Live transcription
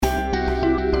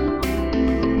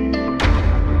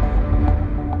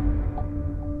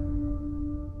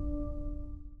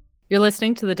You're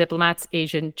listening to the Diplomats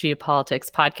Asian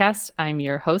Geopolitics podcast. I'm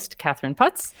your host, Catherine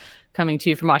Putz, coming to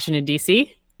you from Washington,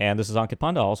 D.C. And this is Ankit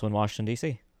Panda, also in Washington,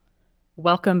 D.C.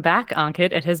 Welcome back,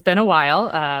 Ankit. It has been a while.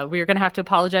 We're going to have to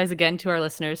apologize again to our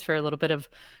listeners for a little bit of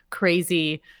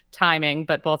crazy timing,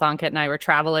 but both Ankit and I were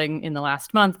traveling in the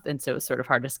last month, and so it was sort of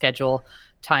hard to schedule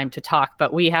time to talk.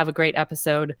 But we have a great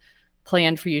episode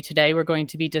planned for you today. We're going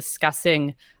to be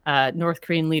discussing North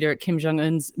Korean leader Kim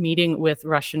Jong-un's meeting with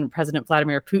Russian President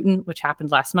Vladimir Putin, which happened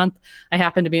last month. I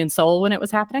happened to be in Seoul when it was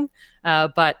happening,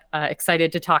 but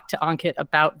excited to talk to Ankit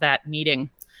about that meeting.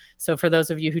 So for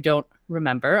those of you who don't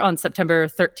remember, on September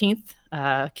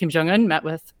 13th, Kim Jong-un met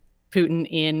with Putin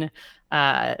in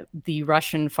the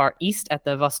Russian Far East at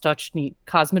the Vostochny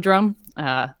Cosmodrome.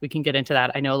 We can get into that.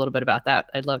 I know a little bit about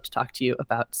that. I'd love to talk to you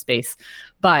about space.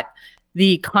 But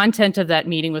the content of that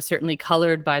meeting was certainly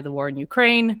colored by the war in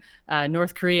Ukraine.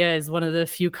 North Korea is one of the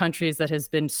few countries that has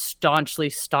been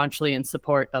staunchly in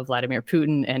support of Vladimir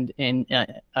Putin and in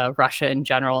Russia in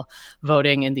general,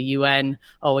 voting in the UN,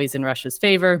 always in Russia's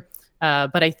favor.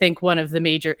 But I think one of the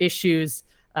major issues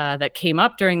that came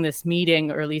up during this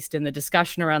meeting, or at least in the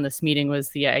discussion around this meeting, was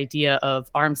the idea of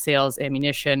arms sales,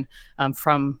 ammunition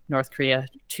from North Korea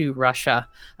to Russia.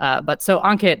 So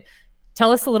Ankit,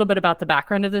 tell us a little bit about the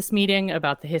background of this meeting,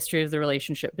 about the history of the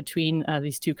relationship between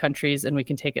these two countries, and we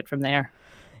can take it from there.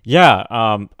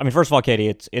 Yeah, first of all, Katie,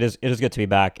 it is good to be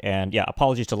back, and yeah,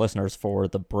 apologies to listeners for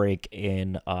the break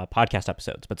in podcast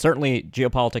episodes, but certainly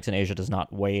geopolitics in Asia does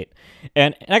not wait.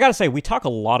 And I gotta say, we talk a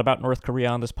lot about North Korea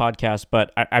on this podcast,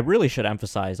 but I really should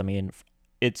emphasize,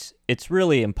 it's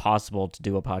really impossible to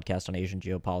do a podcast on Asian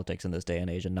geopolitics in this day and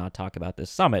age and not talk about this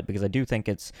summit, because I do think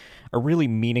it's a really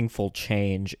meaningful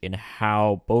change in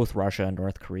how both Russia and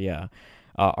North Korea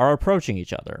are approaching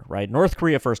each other, right? North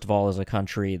Korea, first of all, is a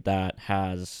country that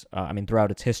has,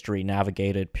 throughout its history,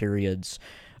 navigated periods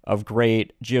of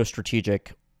great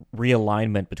geostrategic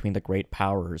realignment between the great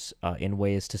powers in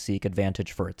ways to seek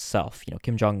advantage for itself.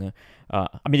 Kim Jong,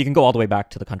 you can go all the way back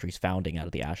to the country's founding out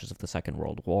of the ashes of the Second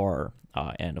World War,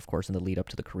 and of course in the lead up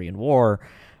to the Korean War,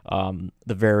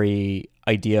 the very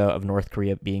idea of North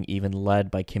Korea being even led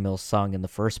by Kim Il-sung in the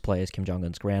first place, Kim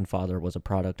Jong-un's grandfather, was a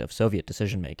product of Soviet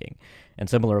decision-making. And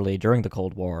similarly, during the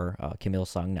Cold War, Kim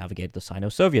Il-sung navigated the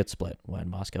Sino-Soviet split when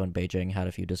Moscow and Beijing had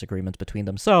a few disagreements between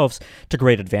themselves to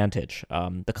great advantage.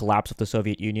 The collapse of the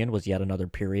Soviet Union was yet another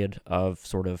period of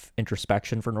sort of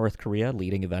introspection for North Korea,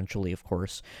 leading eventually, of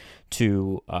course,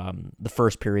 to the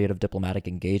first period of diplomatic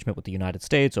engagement with the United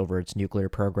States over its nuclear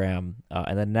program.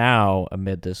 And then now,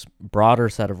 amid this broader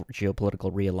set of geopolitical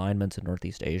realignments in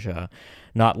Northeast Asia,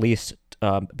 not least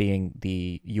being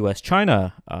the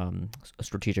U.S.-China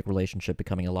strategic relationship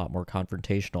becoming a lot more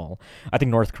confrontational, I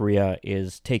think North Korea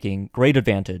is taking great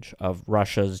advantage of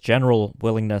Russia's general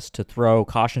willingness to throw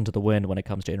caution to the wind when it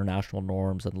comes to international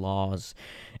norms and laws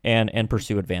and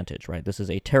pursue advantage, right? This is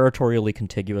a territorially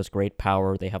contiguous great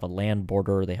power. They have a land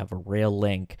border. They have a rail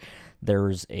link.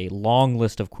 There's a long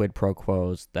list of quid pro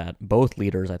quos that both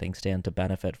leaders, I think, stand to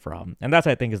benefit from. And that's,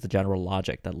 I think, is the general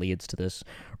logic that leads to this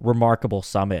remarkable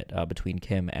summit between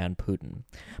Kim and Putin.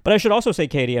 But I should also say,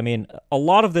 Katie, a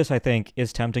lot of this, I think,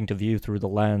 is tempting to view through the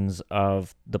lens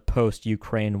of the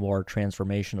post-Ukraine war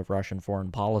transformation of Russian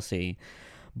foreign policy.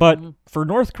 But for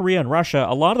North Korea and Russia,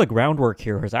 a lot of the groundwork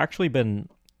here has actually been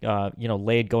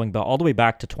laid going all the way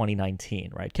back to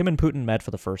 2019, right? Kim and Putin met for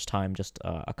the first time just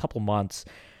a couple months,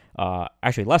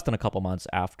 actually less than a couple months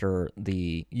after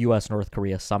the U.S.-North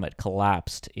Korea summit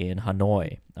collapsed in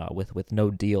Hanoi, with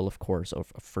no deal, of course,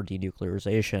 for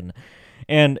denuclearization.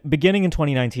 And beginning in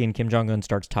 2019, Kim Jong-un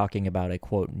starts talking about a,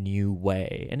 quote, new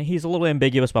way. And he's a little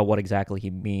ambiguous about what exactly he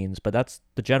means, but that's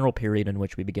the general period in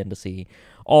which we begin to see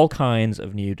all kinds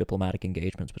of new diplomatic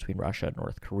engagements between Russia and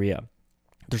North Korea.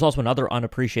 There's also another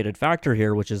unappreciated factor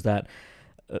here, which is that,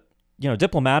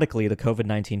 diplomatically, the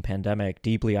COVID-19 pandemic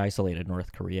deeply isolated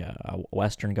North Korea.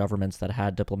 Western governments that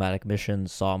had diplomatic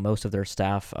missions saw most of their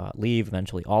staff leave,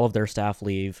 eventually all of their staff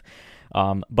leave.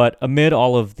 But amid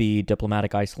all of the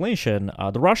diplomatic isolation,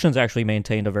 the Russians actually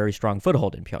maintained a very strong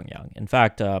foothold in Pyongyang. In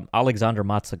fact, Alexander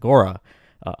Matsagora,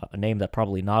 a name that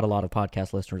probably not a lot of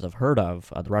podcast listeners have heard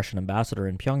of, the Russian ambassador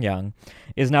in Pyongyang,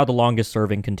 is now the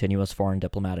longest-serving continuous foreign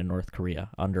diplomat in North Korea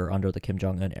under the Kim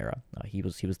Jong-un era. He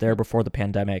was there before the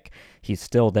pandemic. He's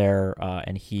still there,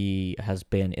 and he has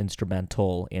been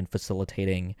instrumental in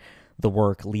facilitating the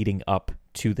work leading up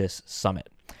to this summit.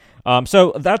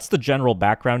 So that's the general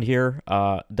background here.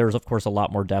 There's, of course, a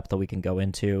lot more depth that we can go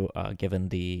into, given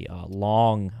the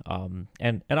long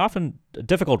and often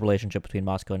difficult relationship between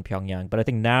Moscow and Pyongyang. But I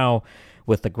think now,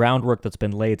 with the groundwork that's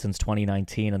been laid since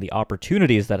 2019 and the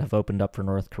opportunities that have opened up for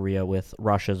North Korea with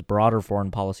Russia's broader foreign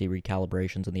policy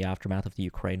recalibrations in the aftermath of the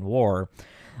Ukraine war,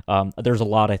 there's a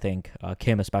lot, I think,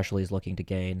 Kim especially is looking to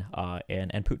gain,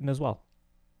 and Putin as well.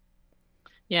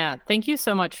 Yeah, thank you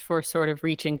so much for sort of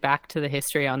reaching back to the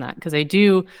history on that, because I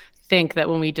do think that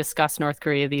when we discuss North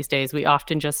Korea these days, we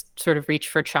often just sort of reach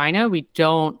for China. We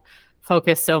don't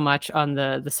focus so much on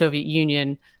the Soviet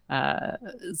Union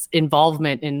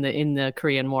involvement in the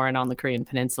Korean War and on the Korean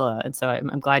Peninsula. And so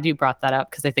I'm glad you brought that up,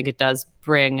 because I think it does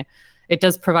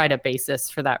provide a basis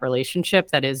for that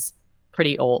relationship that is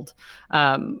pretty old.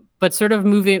 But sort of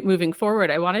moving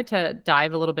forward, I wanted to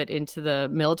dive a little bit into the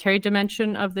military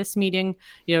dimension of this meeting.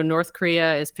 North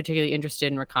Korea is particularly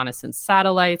interested in reconnaissance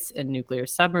satellites and nuclear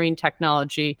submarine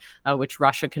technology, which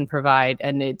Russia can provide.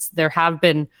 And there have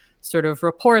been sort of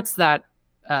reports that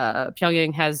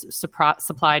Pyongyang has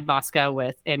supplied Moscow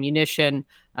with ammunition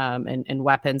and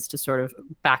weapons to sort of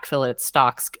backfill its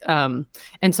stocks. And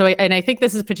I think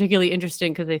this is particularly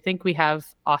interesting because I think we have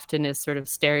often this sort of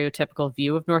stereotypical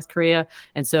view of North Korea.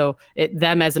 And so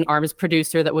them as an arms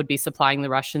producer that would be supplying the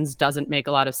Russians doesn't make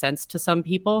a lot of sense to some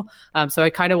people. So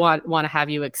I kind of want to have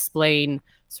you explain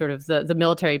sort of the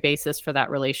military basis for that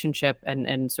relationship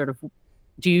and sort of,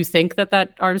 do you think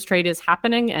that arms trade is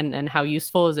happening, and how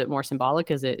useful? Is it more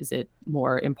symbolic? Is it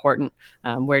more important?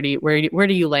 Where do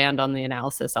you land on the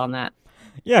analysis on that?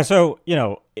 Yeah, so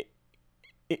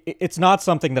it's not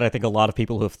something that I think a lot of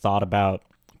people who have thought about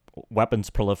weapons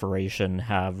proliferation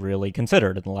have really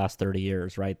considered in the last 30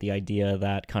 years, right? The idea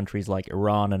that countries like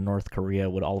Iran and North Korea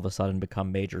would all of a sudden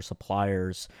become major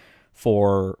suppliers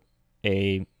for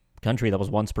a country that was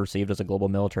once perceived as a global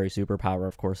military superpower.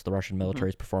 Of course, the Russian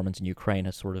military's performance in Ukraine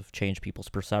has sort of changed people's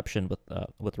perception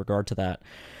with regard to that.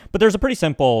 But there's a pretty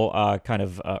simple kind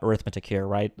of arithmetic here,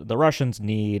 right? The Russians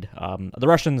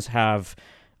have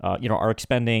are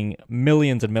expending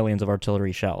millions and millions of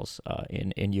artillery shells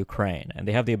in Ukraine, and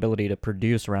they have the ability to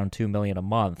produce around 2 million a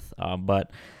month.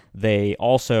 But they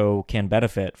also can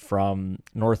benefit from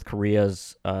North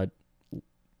Korea's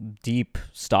deep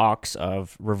stocks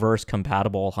of reverse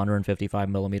compatible 155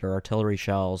 millimeter artillery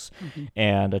shells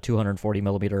and a 240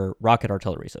 millimeter rocket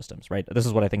artillery systems, right? This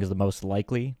is what I think is the most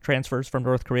likely transfers from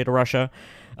North Korea to Russia.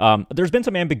 There's been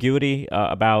some ambiguity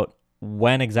about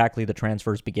when exactly the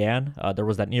transfers began. There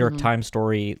was that New York Times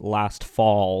story last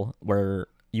fall where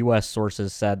U.S.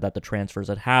 sources said that the transfers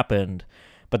had happened,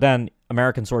 but then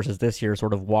American sources this year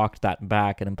sort of walked that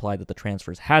back and implied that the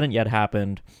transfers hadn't yet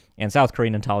happened. And South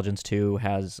Korean intelligence, too,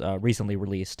 has recently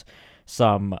released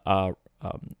some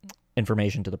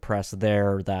information to the press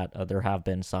there that there have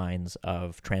been signs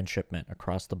of transshipment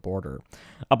across the border.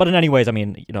 But in any ways, I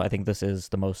mean, I think this is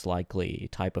the most likely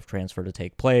type of transfer to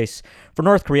take place. For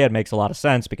North Korea, it makes a lot of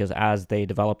sense because as they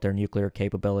develop their nuclear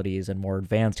capabilities and more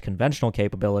advanced conventional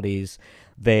capabilities,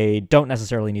 they don't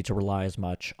necessarily need to rely as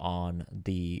much on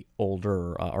the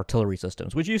older artillery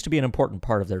systems, which used to be an important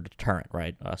part of their deterrent,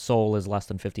 right? Seoul is less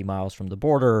than 50 miles from the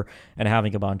border, and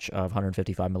having a bunch of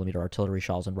 155 millimeter artillery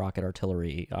shells and rocket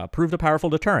artillery proved a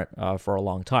powerful deterrent for a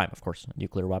long time. Of course,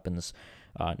 nuclear weapons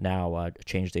now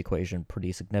change the equation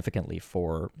pretty significantly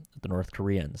for the North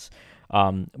Koreans.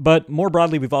 But more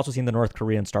broadly, we've also seen the North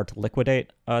Koreans start to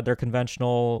liquidate their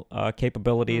conventional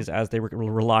capabilities as they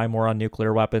rely more on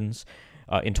nuclear weapons.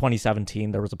 In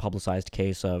 2017, there was a publicized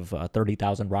case of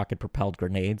 30,000 rocket-propelled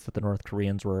grenades that the North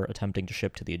Koreans were attempting to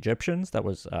ship to the Egyptians that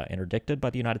was interdicted by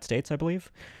the United States, I believe.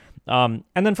 And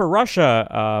then for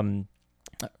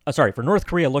for North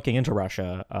Korea looking into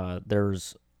Russia,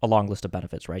 there's a long list of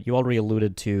benefits, right? You already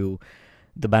alluded to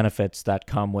the benefits that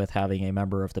come with having a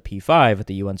member of the P5 at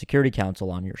the UN Security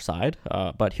Council on your side.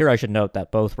 But here I should note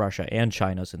that both Russia and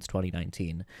China since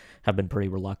 2019 have been pretty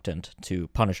reluctant to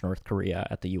punish North Korea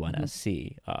at the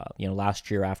UNSC. Last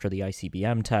year after the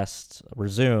ICBM tests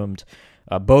resumed,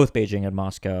 both Beijing and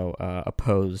Moscow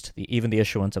opposed even the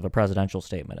issuance of a presidential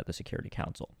statement at the Security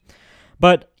Council.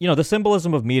 But, the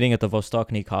symbolism of meeting at the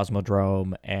Vostochny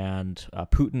Cosmodrome and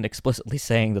Putin explicitly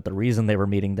saying that the reason they were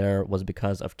meeting there was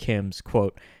because of Kim's,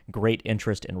 quote, great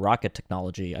interest in rocket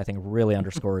technology, I think really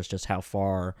underscores just how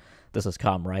far this has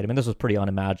come, right? I mean, this was pretty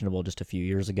unimaginable just a few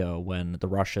years ago when the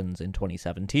Russians in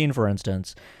 2017, for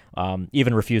instance,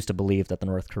 even refused to believe that the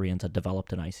North Koreans had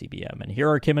developed an ICBM. And here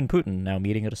are Kim and Putin now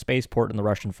meeting at a spaceport in the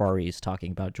Russian Far East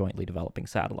talking about jointly developing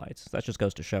satellites. That just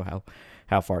goes to show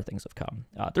how far things have come.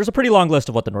 There's a pretty long list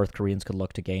of what the North Koreans could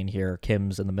look to gain here.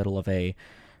 Kim's in the middle of a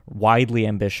widely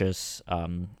ambitious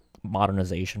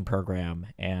modernization program,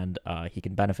 and he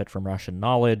can benefit from Russian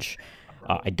knowledge.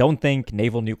 I don't think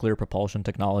naval nuclear propulsion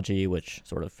technology, which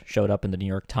sort of showed up in the New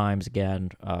York Times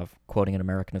again, quoting an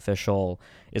American official,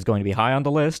 is going to be high on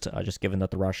the list, just given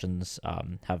that the Russians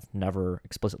have never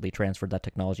explicitly transferred that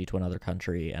technology to another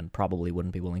country and probably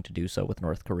wouldn't be willing to do so with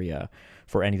North Korea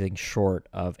for anything short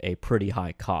of a pretty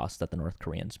high cost that the North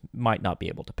Koreans might not be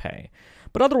able to pay.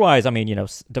 But otherwise, I mean,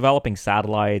 developing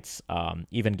satellites,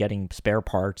 even getting spare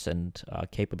parts and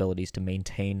capabilities to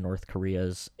maintain North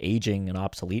Korea's aging and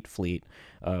obsolete fleet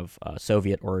of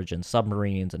Soviet origin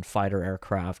submarines and fighter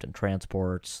aircraft and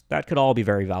transports, that could all be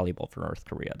very valuable for North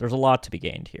Korea. There's a lot to be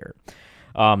gained here.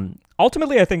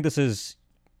 Ultimately, I think this is,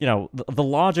 the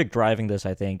logic driving this,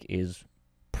 I think, is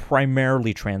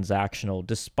primarily transactional,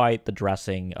 despite the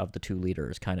dressing of the two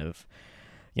leaders kind of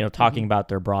talking about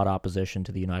their broad opposition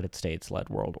to the United States-led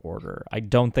world order. I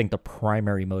don't think the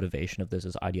primary motivation of this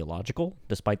is ideological,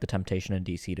 despite the temptation in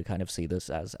D.C. to kind of see this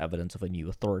as evidence of a new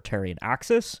authoritarian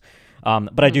axis.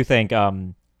 But I do think,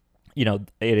 it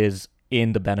is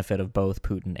in the benefit of both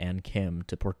Putin and Kim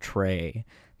to portray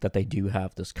that they do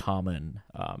have this common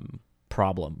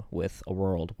problem with a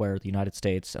world where the United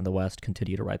States and the West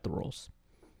continue to write the rules.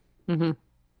 Mm-hmm.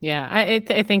 Yeah,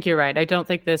 I think you're right. I don't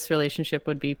think this relationship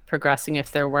would be progressing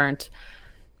if there weren't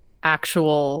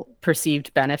actual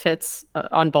perceived benefits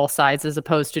on both sides, as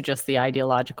opposed to just the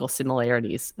ideological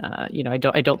similarities. I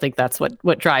don't think that's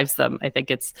what drives them. I think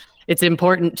it's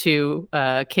important to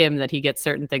Kim that he gets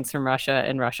certain things from Russia,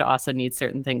 and Russia also needs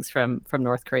certain things from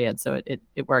North Korea. And so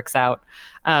it works out.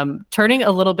 Turning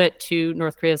a little bit to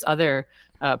North Korea's other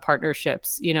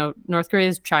partnerships. North Korea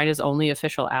is China's only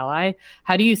official ally.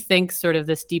 How do you think sort of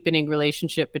this deepening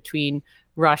relationship between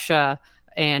Russia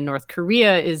and North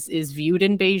Korea is viewed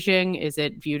in Beijing? Is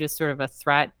it viewed as sort of a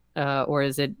threat, or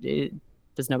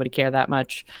does nobody care that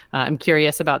much? I'm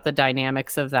curious about the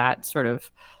dynamics of that sort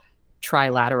of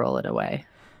trilateral in a way.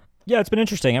 Yeah, it's been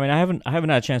interesting. I mean, I haven't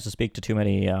had a chance to speak to too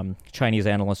many Chinese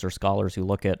analysts or scholars who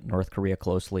look at North Korea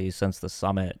closely since the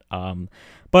summit.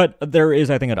 But there is,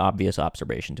 I think, an obvious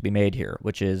observation to be made here,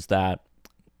 which is that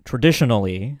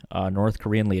traditionally, North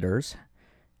Korean leaders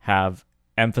have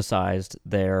emphasized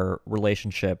their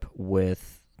relationship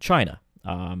with China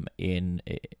in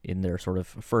their sort of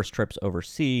first trips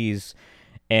overseas.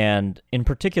 And in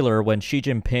particular, when Xi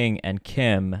Jinping and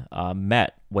Kim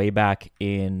met way back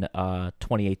in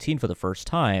 2018 for the first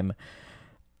time,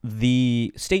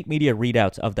 the state media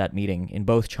readouts of that meeting in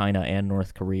both China and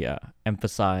North Korea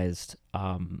emphasized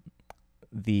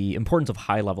the importance of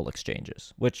high-level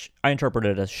exchanges, which I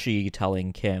interpreted as Xi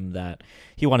telling Kim that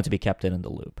he wanted to be kept in the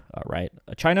loop, right?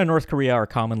 China and North Korea are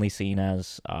commonly seen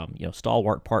as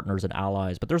stalwart partners and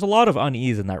allies, but there's a lot of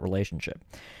unease in that relationship.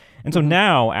 And so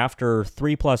now, after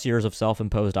 3+ years of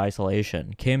self-imposed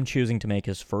isolation, Kim choosing to make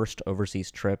his first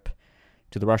overseas trip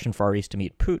to the Russian Far East to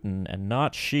meet Putin and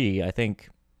not Xi, I think,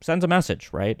 sends a message,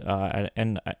 right?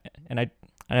 And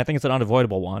I think it's an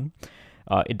unavoidable one.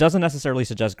 It doesn't necessarily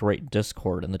suggest great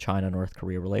discord in the China-North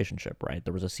Korea relationship, right?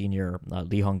 There was a senior,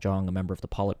 Li Hongzhang, a member of the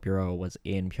Politburo, was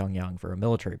in Pyongyang for a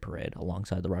military parade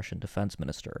alongside the Russian defense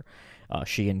minister.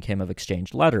 Xi and Kim have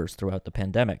exchanged letters throughout the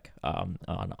pandemic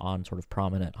on sort of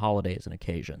prominent holidays and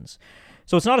occasions.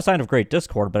 So it's not a sign of great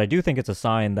discord, but I do think it's a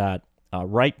sign that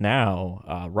right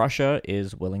now, Russia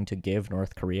is willing to give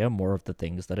North Korea more of the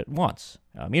things that it wants.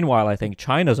 Meanwhile, I think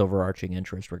China's overarching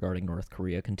interest regarding North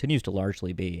Korea continues to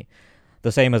largely be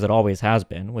the same as it always has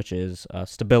been, which is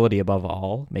stability above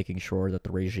all, making sure that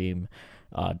the regime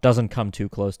doesn't come too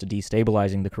close to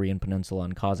destabilizing the Korean Peninsula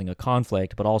and causing a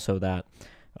conflict, but also that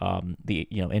the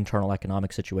internal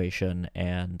economic situation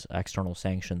and external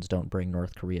sanctions don't bring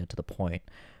North Korea to the point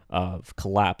of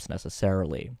collapse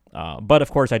necessarily. But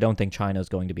of course, I don't think China is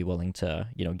going to be willing to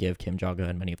give Kim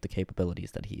Jong-un many of the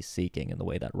capabilities that he's seeking in the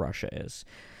way that Russia is.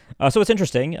 So it's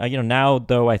interesting. Now,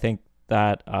 though, I think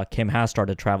that Kim has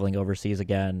started traveling overseas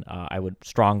again, I would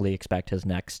strongly expect his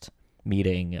next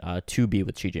meeting to be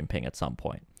with Xi Jinping at some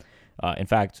point. In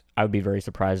fact, I would be very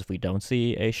surprised if we don't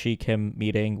see a Xi-Kim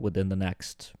meeting within the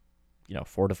next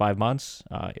 4 to 5 months.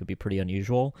 It would be pretty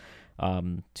unusual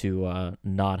to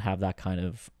not have that kind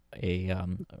of a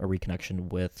reconnection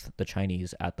with the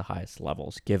Chinese at the highest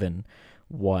levels, given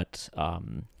what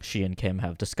Xi and Kim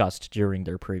have discussed during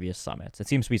their previous summits. It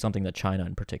seems to be something that China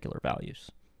in particular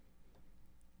values.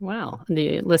 Wow.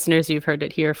 The listeners, you've heard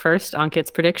it here first.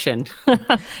 Ankit's prediction.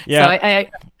 Yeah. So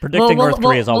predicting North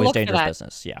Korea is always dangerous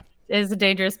business. Yeah. It is a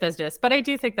dangerous business, but I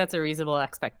do think that's a reasonable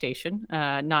expectation,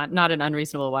 not an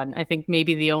unreasonable one. I think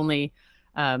maybe the only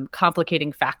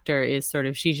complicating factor is sort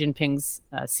of Xi Jinping's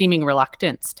seeming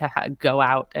reluctance to go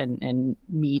out and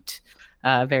meet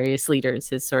various leaders.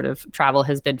 His sort of travel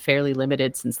has been fairly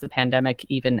limited since the pandemic,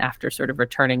 even after sort of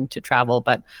returning to travel.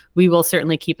 But we will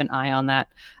certainly keep an eye on that.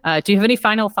 Do you have any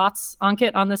final thoughts,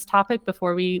 Ankit, on this topic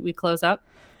before we close up?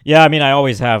 Yeah, I mean, I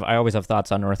always have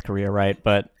thoughts on North Korea, right?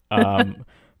 But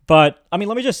I mean,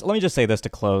 let me just say this to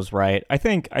close, right? I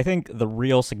think the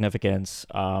real significance,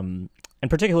 and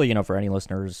particularly, for any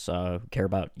listeners who care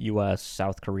about U.S.,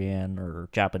 South Korean, or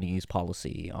Japanese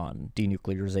policy on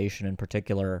denuclearization in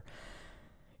particular,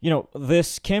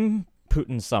 this Kim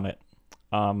Putin summit,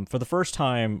 for the first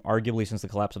time, arguably since the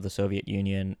collapse of the Soviet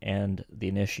Union and the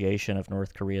initiation of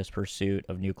North Korea's pursuit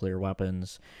of nuclear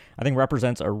weapons, I think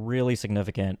represents a really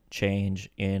significant change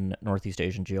in Northeast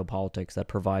Asian geopolitics that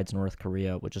provides North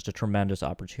Korea with just a tremendous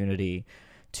opportunity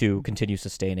to continue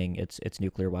sustaining its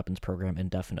nuclear weapons program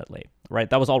indefinitely. Right?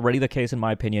 That was already the case, in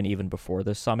my opinion, even before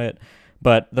this summit.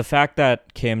 But the fact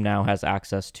that Kim now has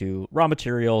access to raw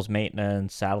materials,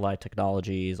 maintenance, satellite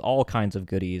technologies, all kinds of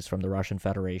goodies from the Russian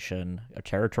Federation, a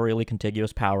territorially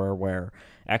contiguous power where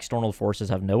external forces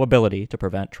have no ability to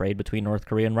prevent trade between North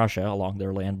Korea and Russia along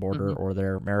their land border or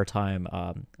their maritime,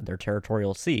 their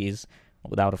territorial seas,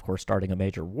 without, of course, starting a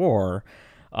major war.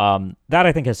 That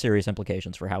I think has serious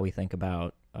implications for how we think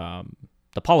about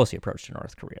the policy approach to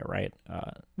North Korea, right?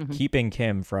 Keeping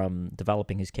Kim from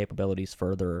developing his capabilities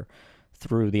further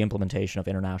through the implementation of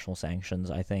international sanctions,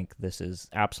 I think this is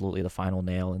absolutely the final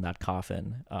nail in that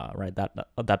coffin, right?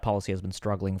 That policy has been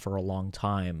struggling for a long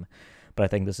time, but I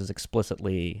think this is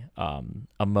explicitly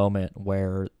a moment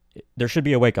where there should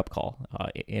be a wake-up call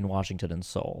in Washington and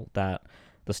Seoul that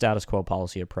the status quo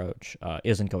policy approach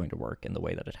isn't going to work in the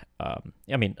way that it,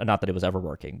 I mean, not that it was ever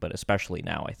working, but especially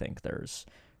now, I think there's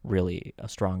really a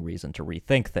strong reason to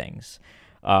rethink things.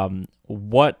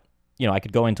 I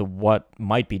could go into what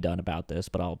might be done about this,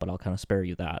 but I'll kind of spare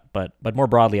you that. But more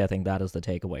broadly, I think that is the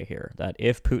takeaway here, that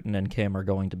if Putin and Kim are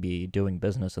going to be doing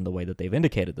business in the way that they've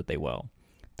indicated that they will,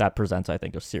 that presents, I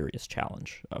think, a serious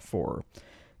challenge for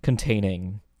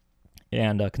containing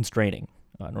and constraining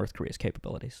North Korea's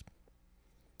capabilities.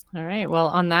 All right. Well,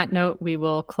 on that note, we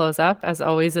will close up. As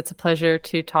always, it's a pleasure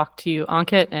to talk to you,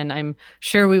 Ankit, and I'm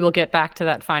sure we will get back to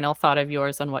that final thought of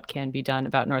yours on what can be done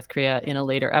about North Korea in a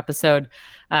later episode.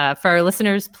 For our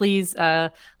listeners, please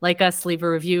like us, leave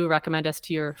a review, recommend us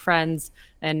to your friends,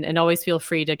 and always feel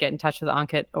free to get in touch with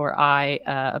Ankit or I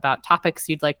about topics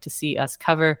you'd like to see us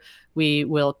cover. We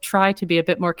will try to be a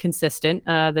bit more consistent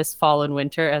this fall and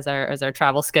winter as our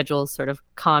travel schedules sort of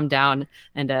calm down.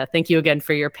 And thank you again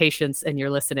for your patience and your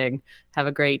listening. Have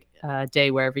a great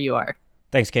day wherever you are.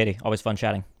 Thanks, Katie. Always fun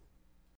chatting.